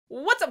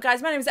What's up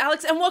guys, my name is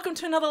Alex and welcome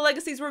to another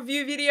Legacies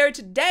review video.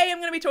 Today I'm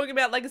going to be talking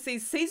about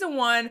Legacies Season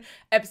 1,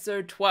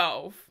 Episode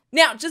 12.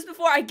 Now, just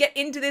before I get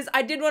into this,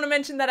 I did want to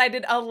mention that I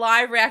did a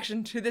live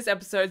reaction to this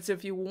episode, so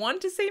if you want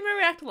to see me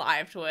react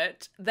live to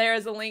it, there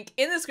is a link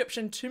in the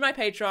description to my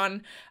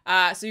Patreon,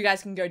 so you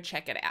guys can go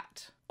check it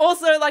out.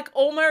 Also, like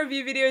all my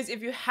review videos,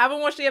 if you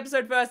haven't watched the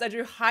episode first, I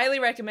do highly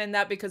recommend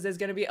that because there's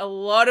going to be a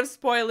lot of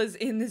spoilers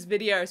in this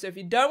video. So if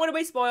you don't want to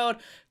be spoiled,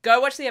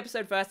 go watch the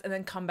episode first and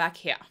then come back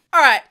here.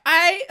 All right,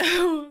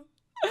 I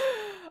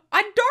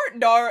don't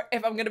know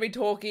if I'm going to be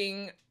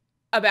talking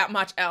about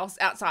much else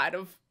outside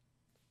of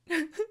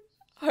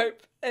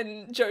Hope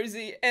and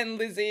Josie and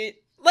Lizzie.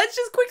 Let's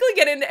just quickly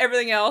get into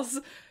everything else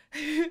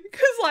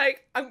because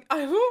like I'm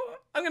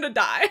going to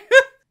die.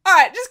 All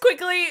right, just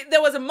quickly,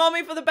 there was a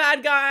mummy for the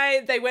bad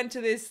guy. They went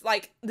to this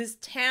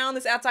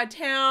outside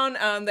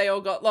town. They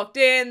all got locked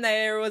in.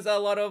 There was a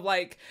lot of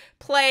like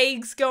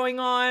plagues going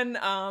on.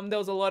 There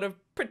was a lot of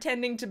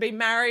pretending to be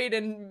married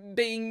and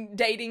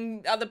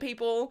dating other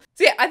people.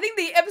 So yeah, I think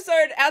the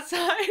episode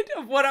outside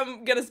of what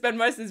I'm gonna spend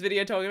most of this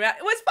video talking about,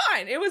 it was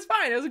fine. It was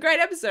fine. It was a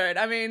great episode.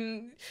 I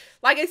mean,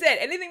 like I said,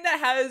 anything that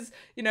has,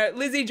 you know,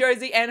 Lizzie,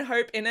 Josie, and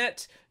Hope in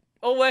it,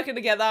 all working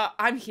together,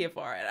 I'm here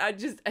for it.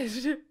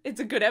 It's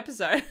a good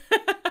episode.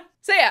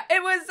 So yeah,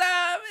 it was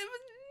a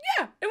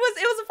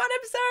fun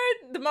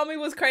episode. The mummy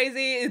was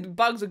crazy. The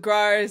bugs were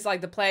gross. Like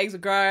the plagues were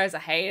gross. I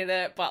hated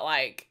it, but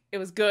like it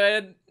was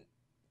good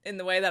in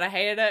the way that I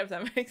hated it, if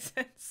that makes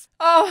sense.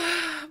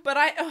 Oh, but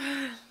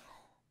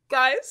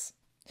guys.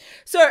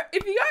 So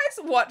if you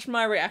guys watch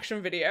my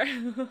reaction video,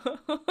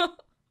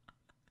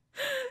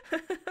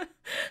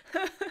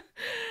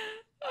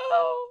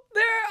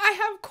 I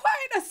have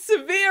quite a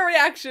severe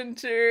reaction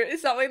to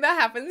something that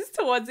happens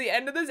towards the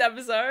end of this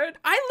episode.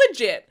 I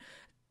legit,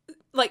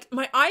 like,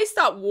 my eyes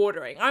start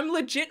watering. I'm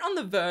legit on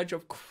the verge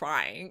of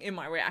crying in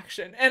my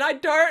reaction, and I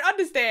don't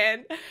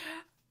understand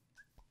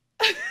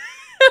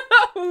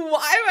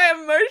why my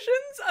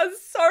emotions are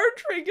so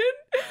triggered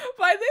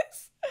by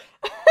this.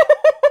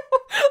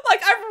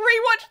 Like, I've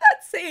rewatched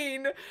that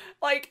scene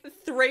like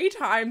 3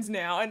 times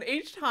now, and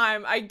each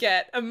time I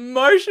get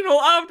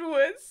emotional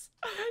afterwards.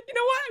 You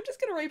know what? I'm just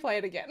gonna replay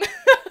it again.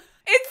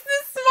 It's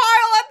the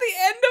smile at the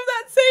end of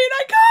that scene.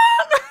 I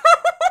can't.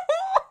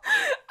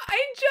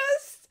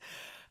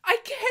 I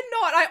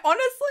cannot. I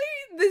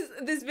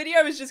honestly, this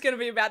video is just gonna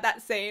be about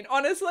that scene,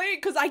 honestly,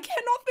 because I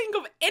cannot think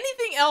of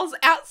anything else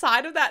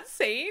outside of that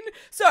scene.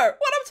 So, what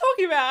I'm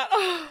talking about,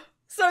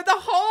 so the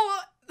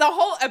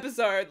whole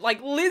episode,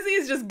 like, Lizzie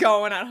is just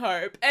going at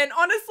Hope. And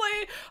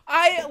honestly,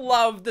 I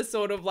love the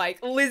sort of,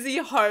 like, Lizzie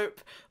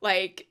Hope,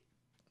 like,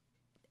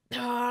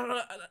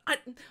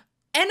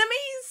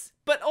 enemies,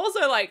 but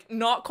also like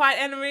not quite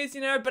enemies,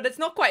 you know, but it's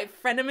not quite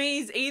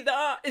frenemies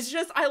either. It's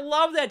just, I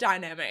love their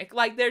dynamic.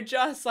 Like they're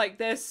just like,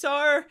 they're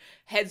so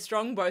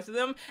headstrong, both of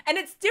them. And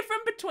it's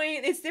different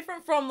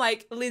from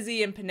like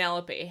Lizzie and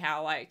Penelope,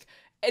 how like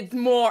it's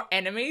more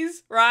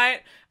enemies, right?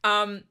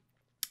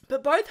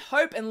 But both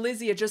Hope and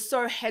Lizzie are just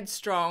so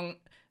headstrong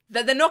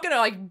that they're not gonna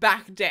like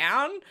back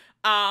down.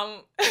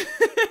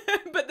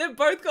 But they've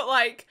both got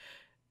like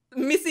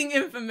missing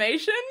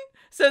information.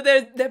 So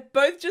they're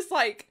both just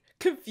like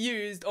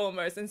confused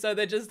almost, and so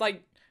they're just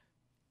like,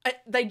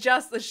 they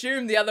just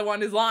assume the other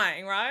one is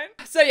lying, right?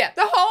 So yeah,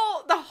 the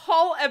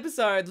whole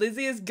episode,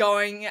 Lizzie is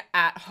going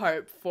at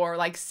Hope for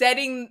like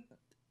setting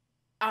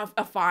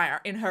a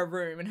fire in her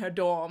room, in her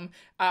dorm,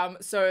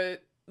 so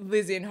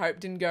Lizzie and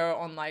Hope didn't go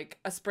on like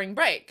a spring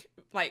break,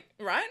 like,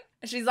 right?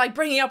 And she's like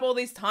bringing up all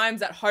these times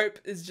that Hope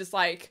is just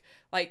like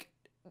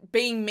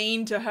being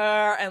mean to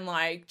her and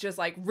like just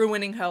like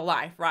ruining her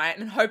life, right?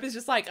 And Hope is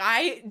just like,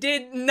 I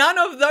did none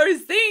of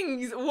those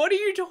things. What are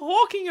you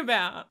talking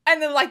about?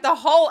 And then like the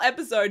whole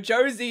episode,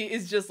 Josie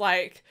is just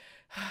like,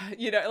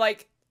 you know,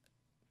 like,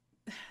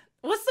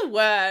 what's the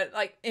word?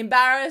 Like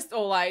embarrassed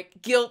or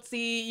like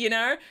guilty, you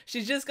know?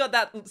 She's just got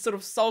that sort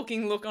of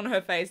sulking look on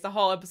her face the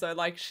whole episode,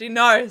 like she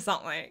knows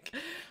something.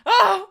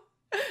 Oh,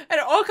 and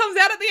it all comes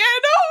out at the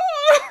end.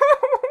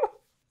 Oh!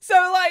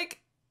 So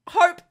like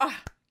Hope,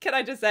 can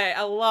I just say,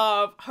 I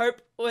love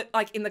Hope,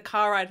 like, in the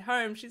car ride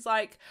home, she's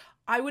like,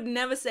 I would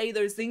never say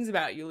those things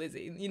about you,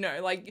 Lizzie. You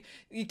know, like,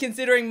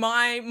 considering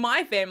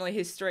my family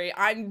history,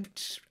 I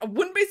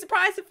wouldn't be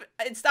surprised if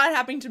it started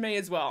happening to me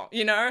as well,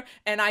 you know?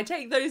 And I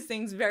take those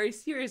things very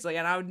seriously,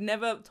 and I would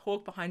never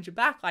talk behind your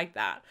back like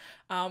that.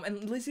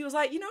 And Lizzie was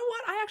like, you know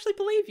what? I actually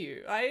believe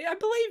you. I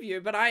believe you,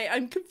 but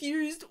I'm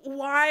confused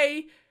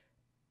why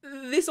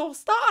this all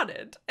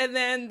started. And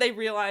then they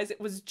realize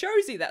it was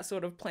Josie that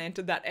sort of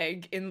planted that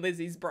egg in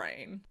Lizzie's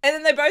brain. And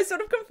then they both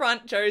sort of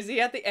confront Josie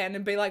at the end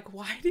and be like,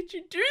 why did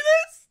you do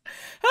this?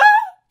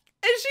 Huh?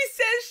 And she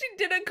says she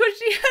did it because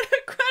she had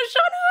a crush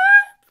on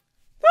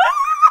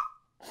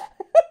her.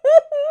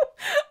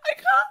 I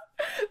can't.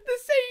 The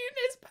scene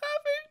is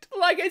perfect.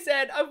 Like I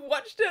said, I've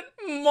watched it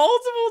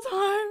multiple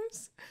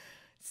times.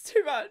 It's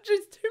too much.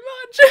 It's too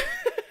much.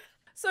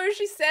 So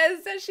she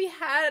says that she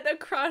had a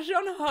crush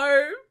on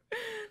Hope.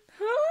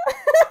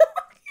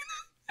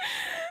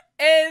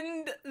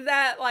 And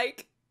that,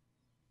 like,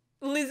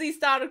 Lizzie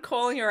started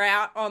calling her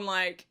out on,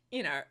 like,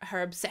 you know,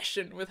 her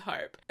obsession with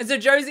Hope. And so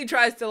Josie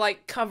tries to,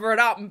 like, cover it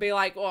up and be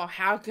like, oh,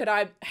 how could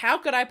I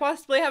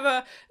possibly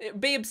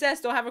be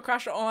obsessed or have a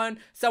crush on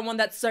someone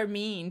that's so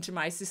mean to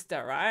my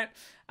sister, right?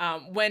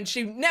 When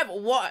she never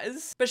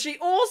was. But she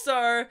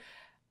also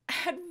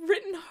had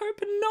written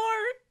Hope a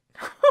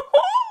note.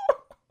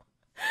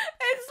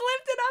 And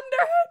slipped it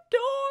under her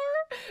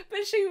door,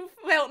 but she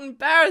felt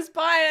embarrassed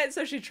by it,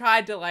 so she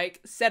tried to, like,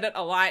 set it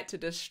alight to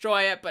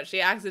destroy it, but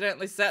she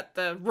accidentally set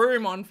the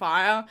room on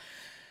fire.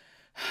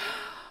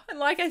 And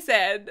like I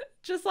said,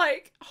 just,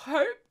 like,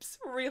 Hope's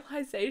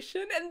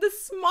realization and the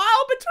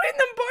smile between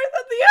them both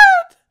at the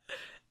end.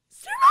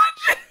 It's too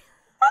much.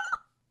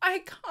 I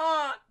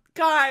can't.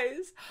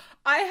 Guys,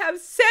 I have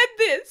said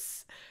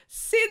this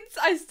since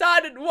I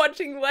started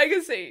watching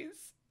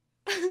Legacies.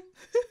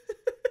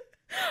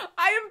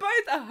 I am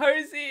both a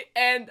Hosie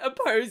and a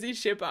Posey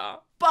shipper.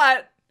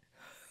 But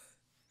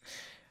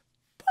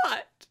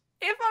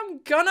if I'm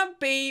gonna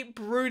be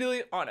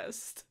brutally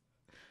honest,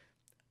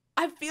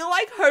 I feel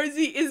like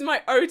Hosie is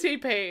my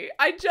OTP.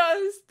 I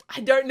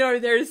don't know.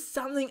 There is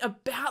something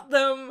about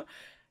them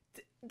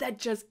that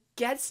just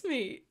gets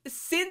me.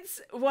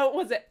 Since, what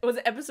was it? Was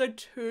it episode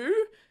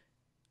 2?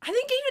 I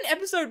think even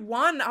episode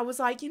 1, I was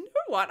like, you know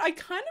what? I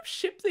kind of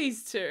ship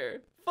these two.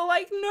 For,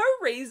 like, no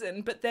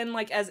reason. But then,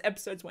 like, as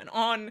episodes went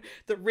on,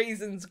 the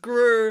reasons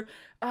grew.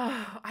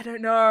 I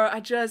don't know.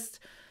 I just...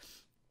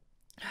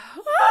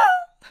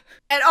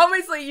 And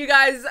obviously you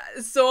guys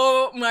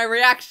saw my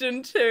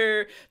reaction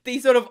to the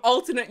sort of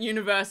alternate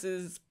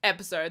universes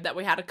episode that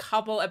we had a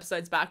couple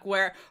episodes back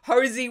where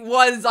Hosie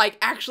was, like,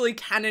 actually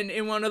canon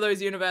in one of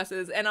those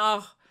universes. And,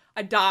 I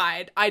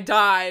died.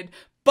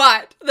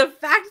 But the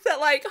fact that,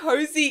 like,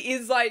 Hosie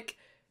is, like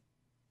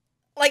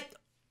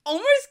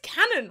almost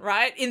canon,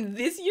 right? In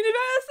this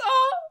universe,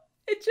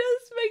 it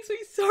just makes me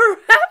so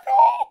happy.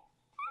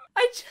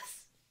 Like,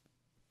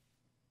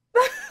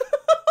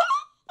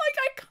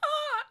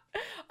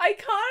 I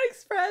can't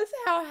express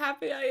how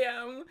happy I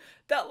am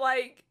that,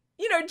 like,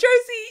 you know,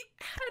 Josie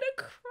had a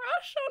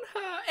crush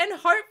on her and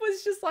Hope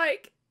was just,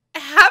 like,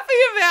 happy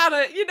about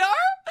it, you know?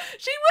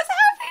 She was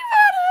happy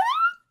about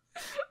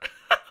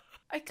it.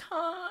 I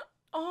can't.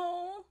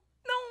 Oh,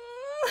 no.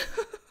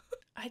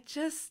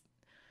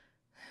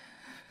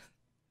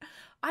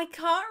 I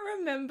can't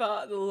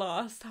remember the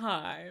last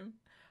time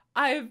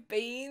I've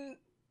been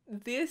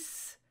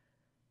this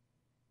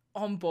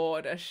on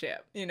board a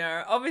ship, you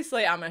know?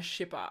 Obviously, I'm a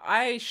shipper.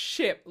 I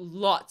ship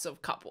lots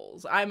of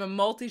couples. I'm a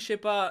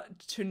multi-shipper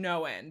to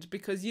no end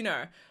because, you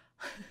know,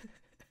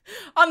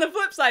 on the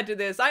flip side to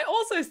this, I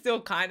also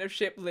still kind of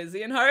ship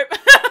Lizzie and Hope.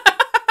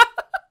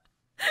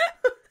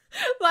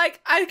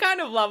 Like, I kind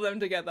of love them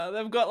together.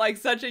 They've got, like,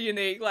 such a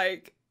unique,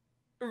 like,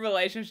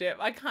 relationship.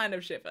 I kind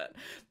of ship it.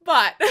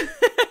 But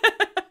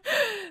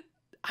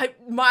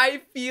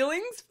my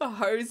feelings for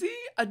Hosie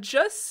are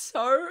just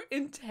so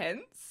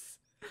intense.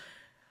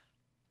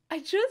 I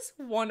just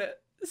want it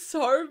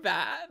so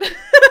bad.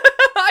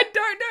 I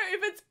don't know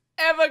if it's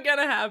ever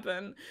gonna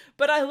happen,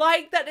 but I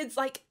like that it's,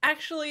 like,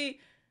 actually,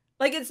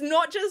 like, it's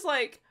not just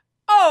like,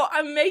 oh,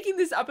 I'm making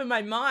this up in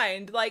my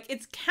mind. Like,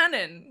 it's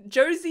canon.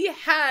 Josie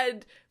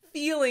had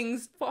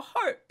feelings for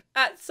Hope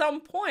at some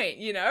point,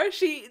 you know?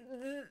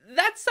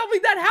 That's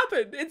something that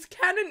happened. It's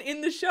canon in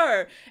the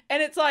show.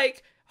 And it's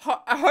like,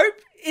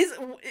 Hope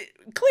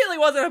clearly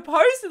wasn't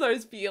opposed to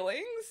those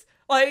feelings.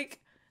 Like,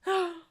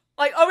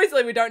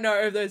 obviously we don't know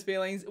if those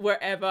feelings were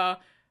ever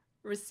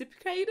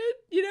reciprocated,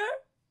 you know?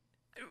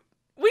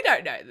 We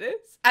don't know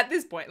this at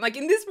this point. Like,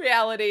 in this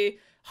reality,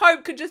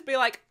 Hope could just be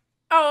like,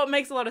 oh, it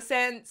makes a lot of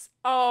sense.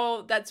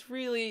 Oh, that's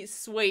really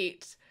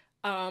sweet.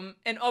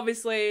 And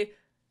obviously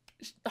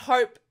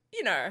Hope,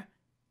 you know,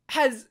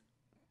 has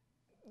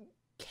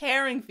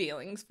caring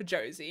feelings for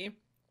Josie,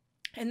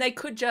 and they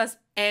could just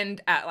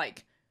end at,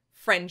 like,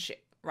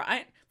 friendship,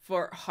 right?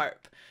 For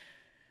Hope.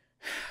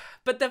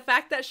 But the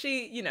fact that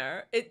she, you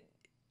know,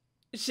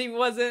 she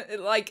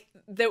wasn't, like,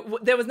 there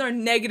was no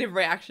negative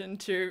reaction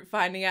to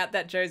finding out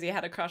that Josie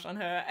had a crush on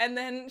her. And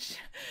then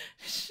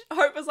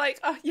Hope was like,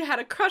 oh, you had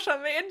a crush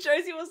on me? And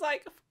Josie was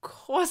like, of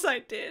course I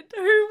did.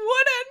 Who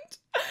wouldn't?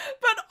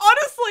 But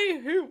honestly,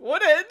 who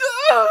wouldn't?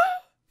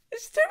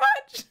 It's too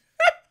much.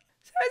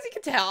 So as you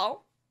can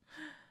tell,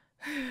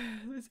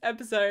 this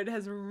episode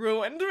has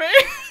ruined me.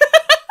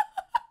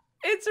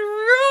 It's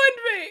ruined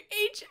me.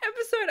 Each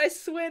episode, I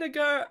swear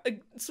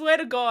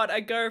to God, I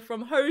go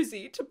from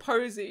Hosie to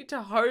Posey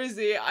to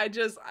Hosie.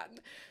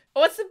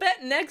 What's the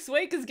bet next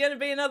week is going to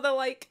be another,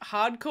 like,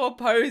 hardcore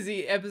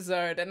Posey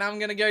episode, and I'm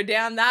going to go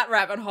down that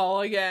rabbit hole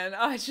again.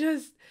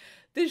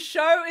 This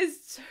show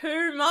is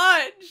too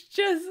much.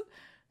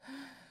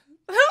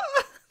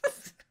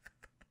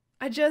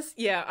 I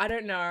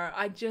don't know.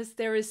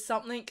 There is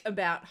something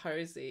about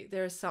Hosie.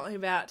 There is something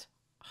about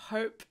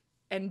Hope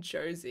and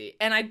Josie.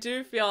 And I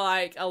do feel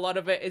like a lot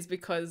of it is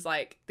because,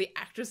 like, the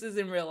actresses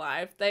in real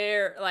life,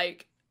 they're,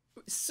 like,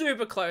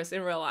 super close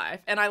in real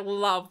life. And I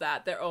love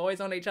that. They're always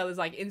on each other's,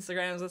 like,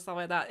 Instagrams and stuff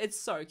like that. It's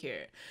so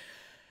cute.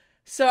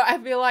 So I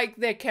feel like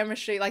their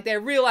chemistry, like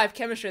their real life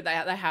chemistry they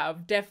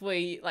have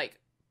definitely like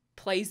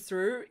plays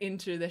through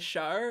into the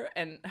show.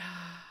 And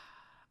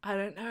I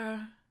don't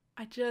know.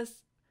 I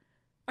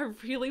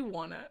really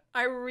want it.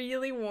 I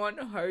really want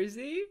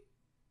Hosie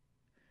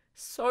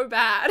so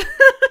bad.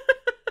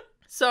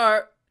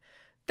 So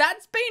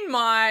that's been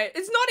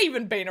it's not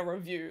even been a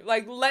review.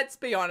 Like, let's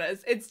be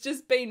honest. It's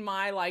just been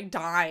my like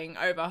dying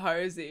over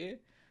Hosie.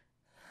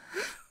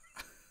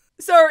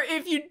 So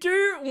if you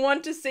do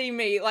want to see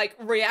me like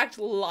react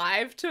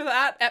live to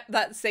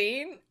that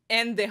scene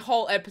and the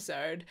whole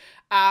episode,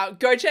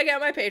 go check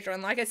out my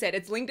Patreon. Like I said,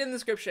 it's linked in the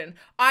description.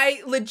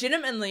 I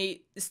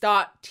legitimately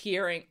start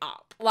tearing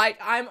up. Like,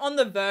 I'm on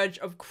the verge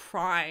of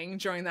crying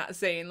during that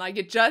scene. Like,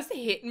 it just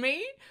hit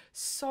me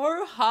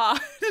so hard.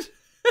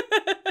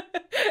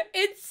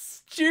 It's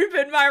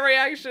stupid, my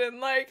reaction.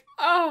 Like,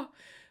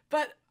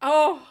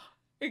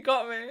 it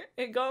got me.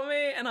 It got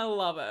me and I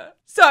love it.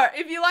 So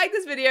if you like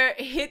this video,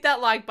 hit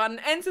that like button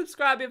and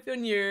subscribe if you're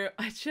new.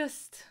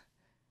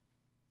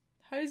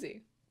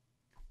 Hosie.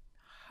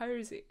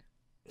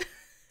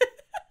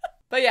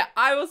 But yeah,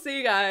 I will see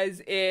you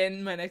guys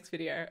in my next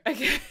video.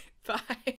 Okay, bye.